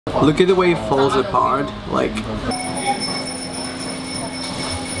Look at the way it falls apart, like...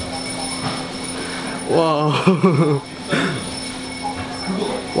 Whoa.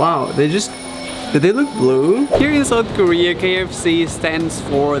 Wow, they just... Did they look blue? Here in South Korea, KFC stands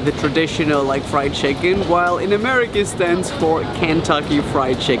for the traditional like fried chicken, while in America it stands for Kentucky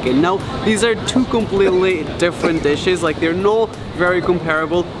Fried Chicken. Now, these are two completely different dishes, like they're not very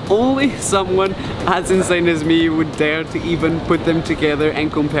comparable. Only someone as insane as me would dare to even put them together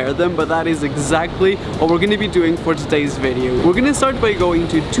and compare them, but that is exactly what we're gonna be doing for today's video. We're gonna start by going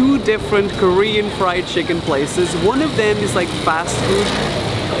to two different Korean fried chicken places. One of them is like fast food.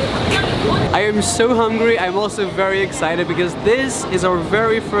 I am so hungry. I'm also very excited because this is our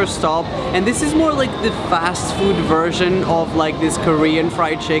very first stop, and this is more like the fast food version of like this Korean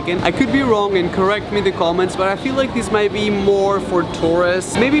fried chicken. I could be wrong and correct me in the comments, but I feel like this might be more for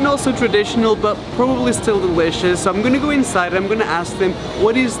tourists. Maybe not so traditional, but probably still delicious. So I'm gonna go inside and I'm gonna ask them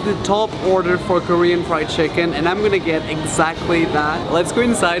what is the top order for Korean fried chicken, and I'm gonna get exactly that. Let's go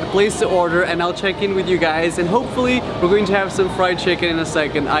inside, place the order, and I'll check in with you guys, and hopefully we're going to have some fried chicken in a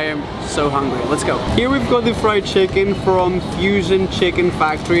second. I am so hungry. Let's go. Here we've got the fried chicken from Fusion Chicken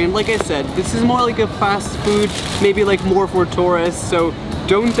Factory, and like I said, this is more like a fast food, maybe like more for tourists, so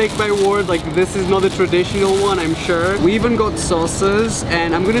don't take my word, like this is not a traditional one, I'm sure. We even got sauces,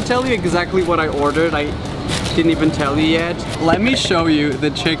 and I'm gonna tell you exactly what I ordered. I didn't even tell you yet. Let me show you the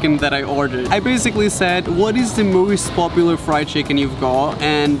chicken that I ordered. I basically said, what is the most popular fried chicken you've got?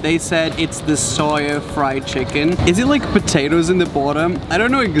 And they said it's the soya fried chicken. Is it like potatoes in the bottom? I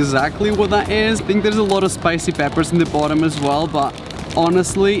don't know exactly what that is. I think there's a lot of spicy peppers in the bottom as well, but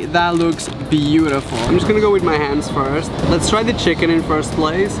honestly, that looks beautiful. I'm just gonna go with my hands first. Let's try the chicken in first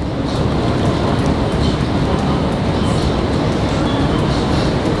place.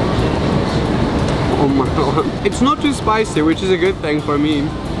 Oh my god. It's not too spicy, which is a good thing for me.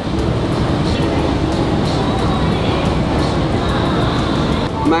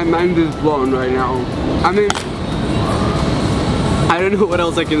 My mind is blown right now. I mean, I don't know what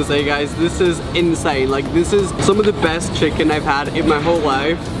else I can say, guys. This is insane. Like, this is some of the best chicken I've had in my whole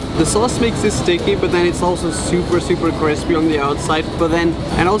life. The sauce makes it sticky, but then it's also super crispy on the outside,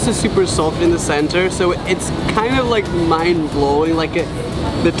 and also super soft in the center, so it's kind of like mind-blowing. Like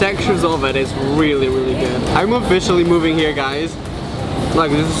the textures of it is really good. I'm officially moving here, guys. Like,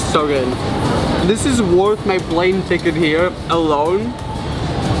 this is so good. This is worth my plane ticket here alone.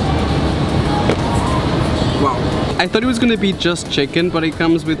 Wow. I thought it was gonna be just chicken, but it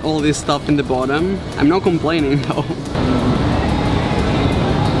comes with all this stuff in the bottom. I'm not complaining though.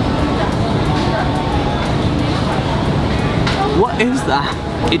 What is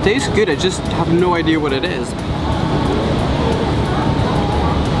that? It tastes good, I just have no idea what it is.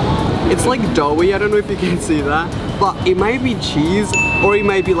 It's like doughy, I don't know if you can see that, but it might be cheese or it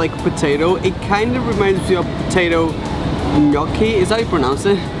might be like potato. It kind of reminds me of potato gnocchi, is that how you pronounce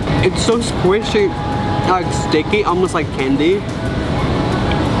it? It's so squishy, like sticky, almost like candy.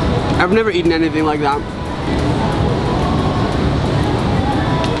 I've never eaten anything like that.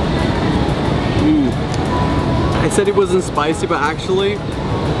 I said it wasn't spicy, but actually,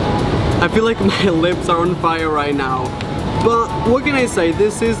 I feel like my lips are on fire right now. But what can I say,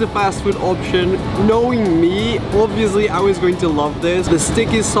 this is the fast food option. Knowing me, obviously I was going to love this. The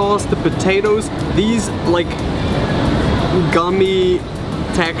sticky sauce, the potatoes, these like gummy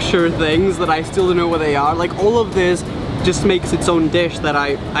texture things that I still don't know what they are. Like, all of this just makes its own dish that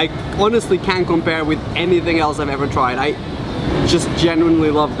I honestly can't compare with anything else I've ever tried. I just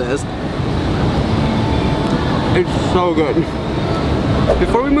genuinely love this. It's so good.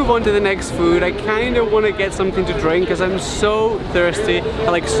 Before we move on to the next food, I kind of want to get something to drink because I'm so thirsty and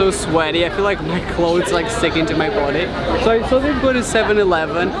like so sweaty. I feel like my clothes like sticking to my body. So I thought they'd go to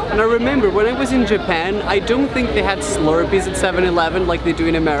 7-Eleven, and I remember when I was in Japan, I don't think they had Slurpees at 7-Eleven like they do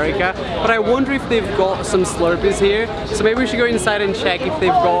in America, but I wonder if they've got some Slurpees here. So maybe we should go inside and check if they've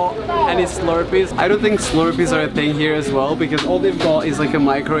got any Slurpees. I don't think Slurpees are a thing here as well, because all they've got is like a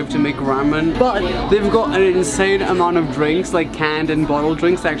microwave to make ramen, but they've got an insane amount of drinks, like canned and bottled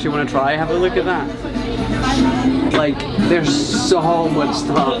drinks. I actually want to try. Have a look at that. Like, there's so much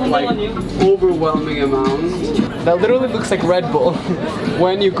stuff, like overwhelming amount. That literally looks like Red Bull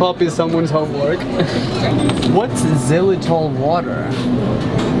when you copy someone's homework. What's xylitol water?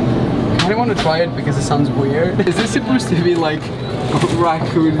 I don't want to try it because it sounds weird. Is this supposed to be like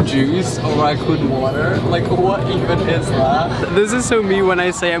raccoon juice or raccoon water? Like, what even is that? This is so me when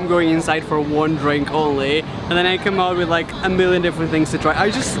I say I'm going inside for one drink only, and then I come out with like a million different things to try. I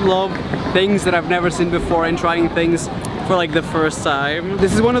just love things that I've never seen before and trying things for like the first time.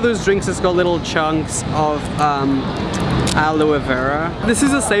 This is one of those drinks that's got little chunks of aloe vera. This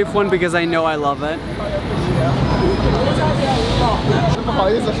is a safe one because I know I love it.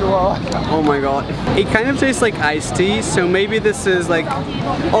 Oh my god. It kind of tastes like iced tea, so maybe this is like...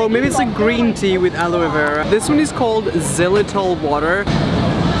 Oh, maybe it's like green tea with aloe vera. This one is called xylitol water.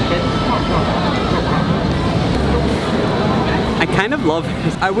 I kind of love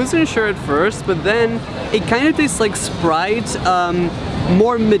it. I wasn't sure at first, but then it kind of tastes like Sprite,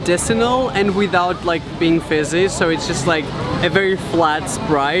 more medicinal and without like being fizzy, so it's just like a very flat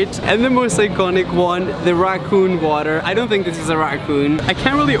Sprite. And the most iconic one, the raccoon water. I don't think this is a raccoon. I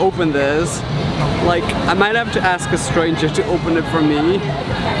can't really open this. Like, I might have to ask a stranger to open it for me.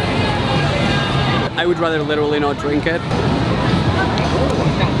 I would rather literally not drink it.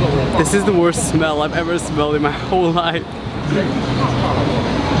 This is the worst smell I've ever smelled in my whole life.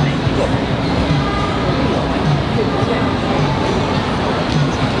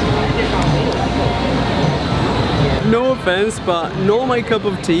 No offense, but not my cup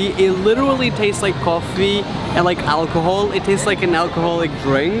of tea. It literally tastes like coffee and like alcohol. It tastes like an alcoholic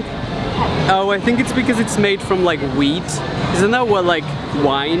drink. Oh, I think it's because it's made from like wheat. Isn't that what like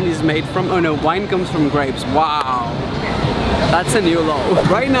wine is made from? Oh no, wine comes from grapes. Wow. That's a new low.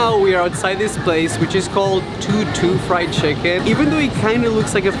 Right now we are outside this place which is called 22 Fried Chicken. Even though it kind of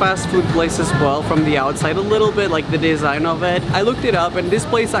looks like a fast food place as well from the outside a little bit, like the design of it. I looked it up and this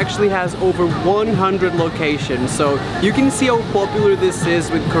place actually has over 100 locations. So you can see how popular this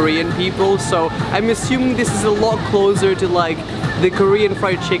is with Korean people. So I'm assuming this is a lot closer to like the Korean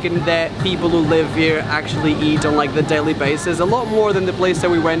fried chicken that people who live here actually eat on like the daily basis. A lot more than the place that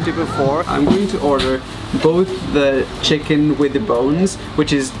we went to before. I'm going to order both the chicken with the bones,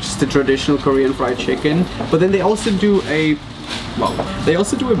 which is just a traditional Korean fried chicken, but then they also do a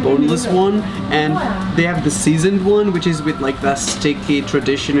boneless one, and they have the seasoned one, which is with like that sticky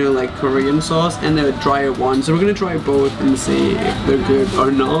traditional like Korean sauce, and a drier one. So we're gonna try both and see if they're good or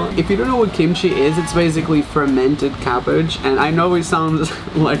not. If you don't know what kimchi is, it's basically fermented cabbage, and I know it sounds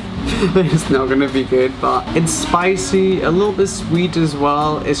like it's not gonna be good, but it's spicy, a little bit sweet as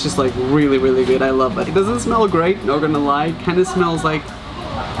well. It's just like really, really good. I love it. It doesn't smell great, not gonna lie. It kind of smells like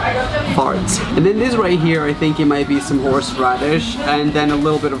farts. And then this right here, I think it might be some horseradish and then a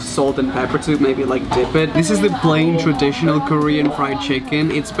little bit of salt and pepper to maybe like dip it. This is the plain traditional Korean fried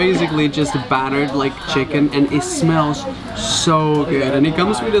chicken. It's basically just battered like chicken and it smells so good. And it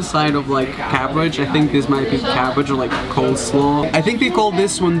comes with a side of like cabbage. I think this might be cabbage or like coleslaw. I think they call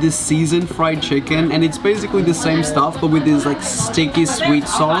this one the seasoned fried chicken, and it's basically the same stuff but with this like sticky sweet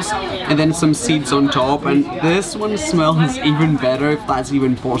sauce and then some seeds on top. And this one smells even better, if that's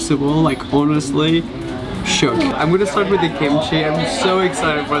even possible. Like honestly, shook. I'm gonna start with the kimchi. I'm so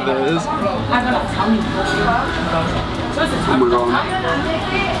excited for this. Oh my god.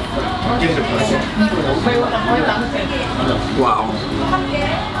 Wow.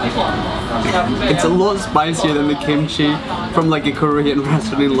 It's a lot spicier than the kimchi from like a Korean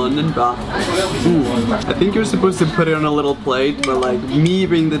restaurant in London, but I think you're supposed to put it on a little plate, but like me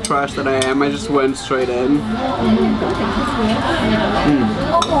being the trash that I am, I just went straight in.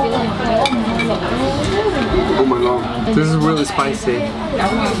 Oh my god, this is really spicy.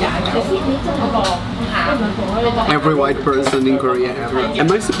 Every white person in Korea ever.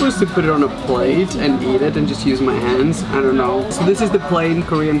 Am I supposed to put it on a plate and eat it and just use my hands? I don't know. So this is the plain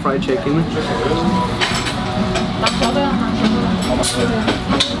Korean fried chicken.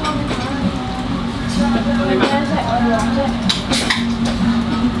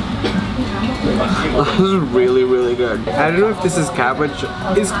 This is really, really good. I don't know if this is cabbage.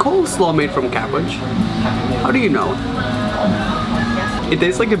 Is coleslaw made from cabbage? How do you know? It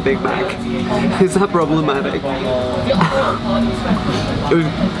tastes like a Big Mac. Is that problematic?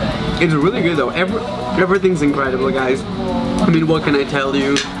 It's really good though. Everything's incredible, guys. I mean, what can I tell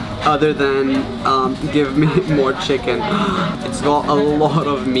you other than give me more chicken? It's got a lot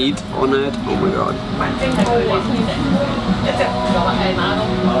of meat on it. Oh my god.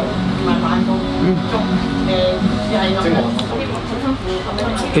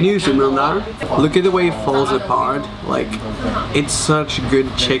 Can you zoom on that? Look at the way it falls apart. Like, it's such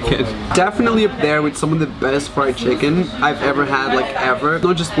good chicken. Definitely up there with some of the best fried chicken I've ever had, like ever.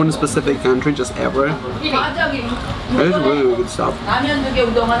 Not just one specific country, just ever. It's really, really good stuff.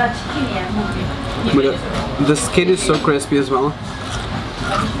 But the skin is so crispy as well.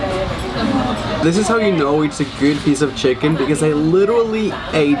 This is how you know it's a good piece of chicken, because I literally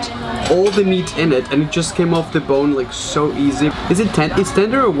ate all the meat in it and it just came off the bone like so easy. Is it is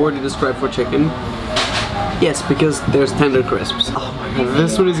tender a word to describe for chicken? Yes, because there's tender crisps. Oh my god,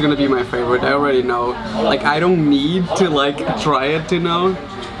 this one is gonna be my favorite. I already know. Like, I don't need to like try it to know.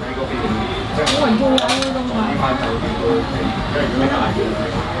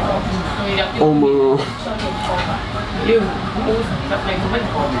 Oh my god.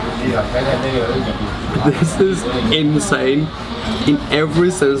 This is insane in every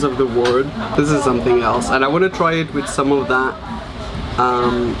sense of the word. This is something else, and I want to try it with some of that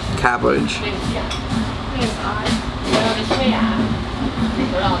cabbage.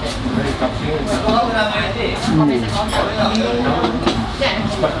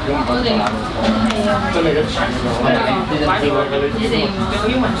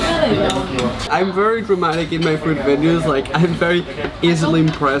 I'm very dramatic in my food videos, like I'm very easily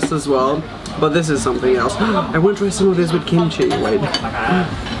impressed as well, but this is something else. I want to try some of this with kimchi, wait.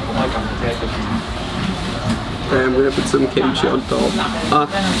 Okay, I'm gonna put some kimchi on top.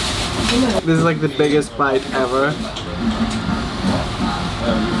 This is like the biggest bite ever.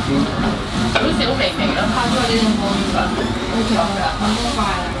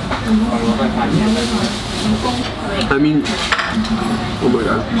 I mean, oh my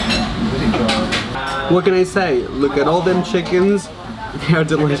god. What can I say? Look at all them chickens. They are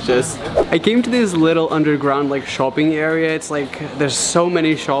delicious. I came to this little underground like shopping area. It's like there's so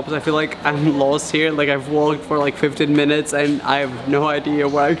many shops. I feel like I'm lost here. Like I've walked for like 15 minutes and I have no idea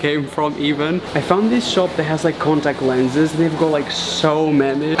where I came from even. I found this shop that has like contact lenses and they've got like so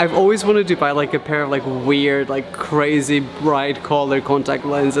many. I've always wanted to buy like a pair of like weird, like crazy bright color contact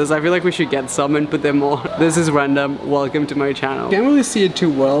lenses. I feel like we should get some and put them on. This is random. Welcome to my channel. Can't really see it too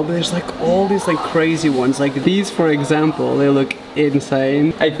well, but there's like all these like crazy ones. Like these for example, they look insane.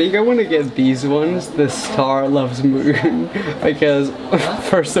 I think I want to get these ones, the Star Loves Moon, because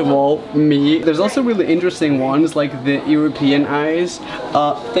first of all, me. There's also really interesting ones like the European eyes.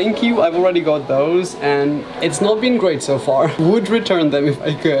 Thank you, I've already got those and it's not been great so far. Would return them if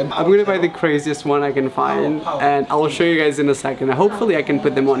I could. I'm gonna buy the craziest one I can find and I'll show you guys in a second. Hopefully I can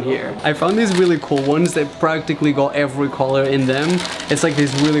put them on here. I found these really cool ones that practically got every color in them. It's like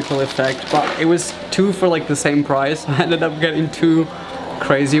this really cool effect, but it was two for like the same price. I ended up getting two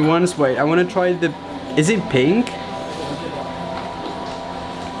crazy ones. Wait, I want to try the... Is it pink?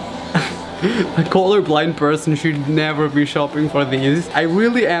 A colorblind person should never be shopping for these. I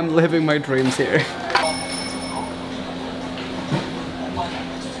really am living my dreams here.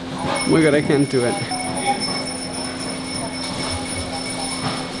 Oh my god, I can't do it.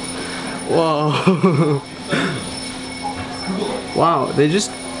 Whoa. Wow, they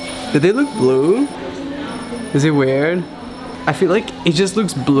just... Did they look blue? Is it weird? I feel like it just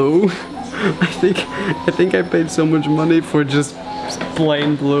looks blue. I think I paid so much money for just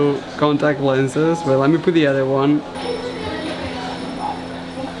plain blue contact lenses. Well, let me put the other one.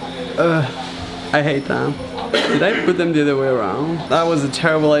 I hate them. Did I put them the other way around? That was a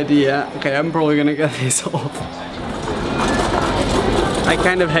terrible idea. Okay, I'm probably gonna get these off. I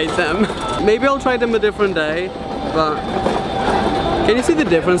kind of hate them. Maybe I'll try them a different day, but... Can you see the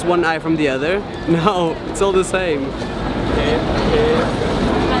difference, one eye from the other? No, it's all the same.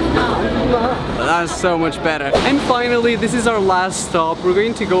 That's so much better. And finally, this is our last stop. We're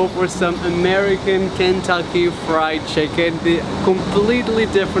going to go for some American Kentucky Fried Chicken, the completely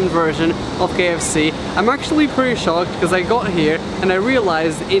different version of KFC. I'm actually pretty shocked because I got here and I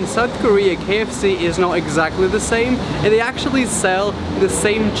realized in South Korea KFC is not exactly the same and they actually sell the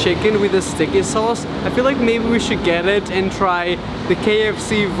same chicken with a sticky sauce. I feel like maybe we should get it and try the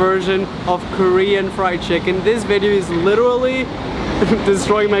KFC version of Korean fried chicken. This video is literally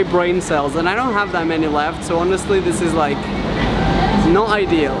destroying my brain cells and I don't have that many left, so honestly this is like not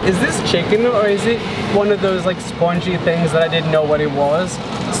ideal. Is this chicken or is it one of those like spongy things that I didn't know what it was?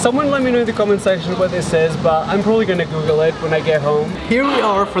 Someone let me know in the comment section what this is, but I'm probably gonna Google it when I get home. Here we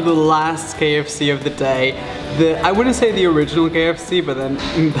are for the last KFC of the day. I wouldn't say the original KFC, but then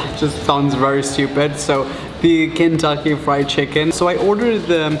that just sounds very stupid. So the Kentucky Fried Chicken. So I ordered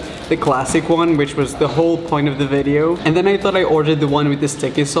the classic one, which was the whole point of the video. And then I thought I ordered the one with the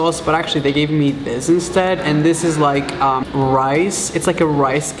sticky sauce, but actually they gave me this instead. And this is like rice. It's like a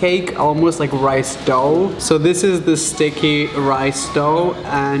rice cake, almost like rice dough. So this is the sticky rice dough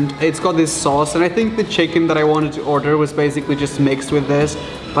and it's got this sauce. And I think the chicken that I wanted to order was basically just mixed with this,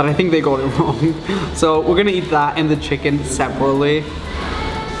 but I think they got it wrong. So we're gonna eat that and the chicken separately.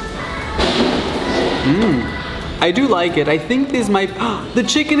 I do like it. I think this might... the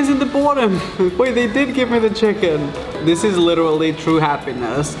chicken is in the bottom! Wait, they did give me the chicken. This is literally true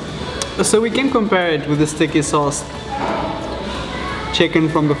happiness. So we can compare it with the sticky sauce chicken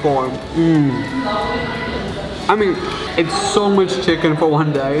from before. I mean, it's so much chicken for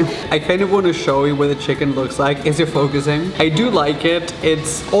one day. I kind of want to show you what the chicken looks like. Is it focusing? I do like it.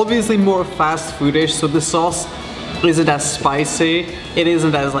 It's obviously more fast foodish, so the sauce isn't as spicy. it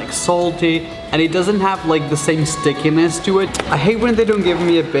isn't as like salty, and it doesn't have like the same stickiness to it. I hate when they don't give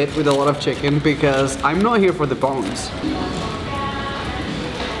me a bit with a lot of chicken because I'm not here for the bones.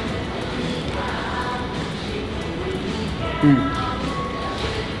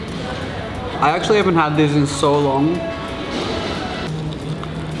 I actually haven't had this in so long.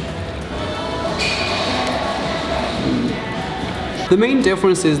 The main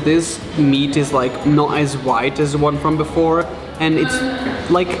difference is this meat is like not as white as the one from before, and it's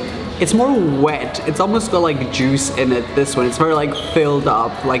like, it's more wet. It's almost got like juice in it, this one. It's very like filled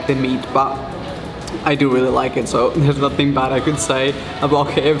up like the meat, but I do really like it, so there's nothing bad I could say about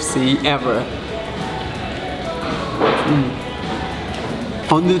KFC ever.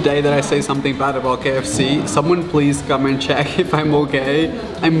 On the day that I say something bad about KFC, someone please come and check if I'm okay.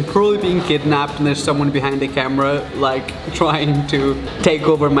 I'm probably being kidnapped and there's someone behind the camera like trying to take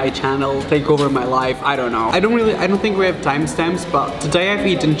over my channel, take over my life, I don't know. I don't think we have timestamps, but today I've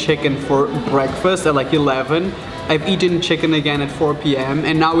eaten chicken for breakfast at like 11. I've eaten chicken again at 4 p.m.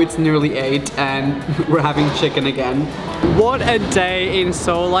 and now it's nearly 8 and we're having chicken again. What a day in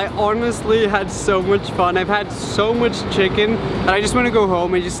Seoul. I honestly had so much fun. I've had so much chicken that I just want to go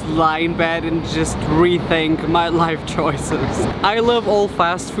home and just lie in bed and just rethink my life choices. I love all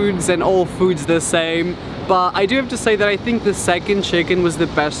fast foods and all foods the same, but I do have to say that I think the second chicken was the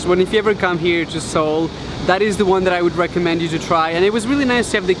best one. If you ever come here to Seoul, that is the one that I would recommend you to try. And it was really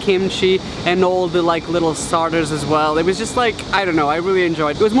nice to have the kimchi and all the like little starters as well. It was just like, I don't know, I really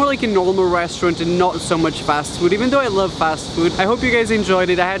enjoyed it. It was more like a normal restaurant and not so much fast food, even though I love fast food. I hope you guys enjoyed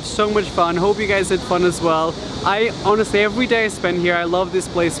it. I had so much fun. Hope you guys had fun as well. I honestly, every day I spend here, I love this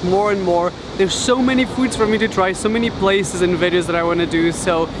place more and more. There's so many foods for me to try, so many places and videos that I want to do.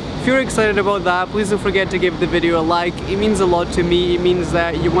 So if you're excited about that, please don't forget to give the video a like. It means a lot to me. It means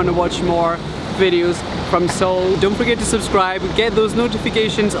that you want to watch more videos from Seoul. Don't forget to subscribe, get those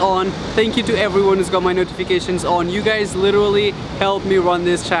notifications on. Thank you to everyone who's got my notifications on. You guys literally help me run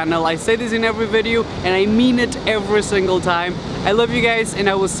this channel. I say this in every video and I mean it every single time. I love you guys and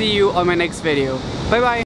I will see you on my next video. Bye bye.